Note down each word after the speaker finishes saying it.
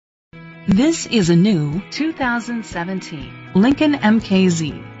This is a new 2017 Lincoln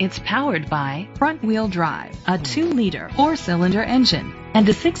MKZ. It's powered by front-wheel drive, a 2-liter 4-cylinder engine, and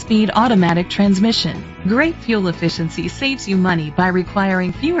a 6-speed automatic transmission. Great fuel efficiency saves you money by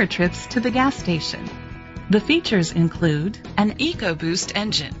requiring fewer trips to the gas station. The features include an EcoBoost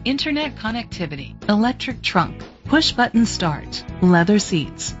engine, internet connectivity, electric trunk, push-button start, leather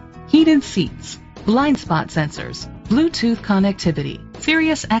seats, heated seats, blind spot sensors, Bluetooth connectivity,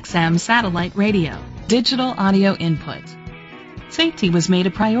 Sirius XM satellite radio, digital audio input. Safety was made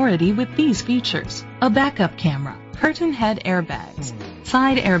a priority with these features: a backup camera, curtain head airbags,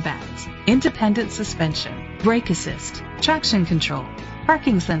 side airbags, independent suspension, brake assist, traction control,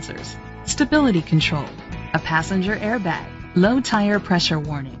 parking sensors, stability control, a passenger airbag, low tire pressure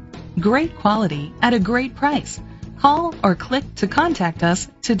warning. Great quality at a great price. Call or click to contact us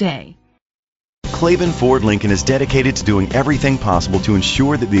today. Klaben Ford Lincoln is dedicated to doing everything possible to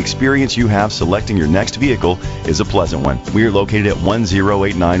ensure that the experience you have selecting your next vehicle is a pleasant one. We are located at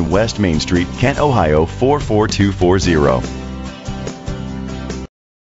 1089 West Main Street, Kent, Ohio 44240.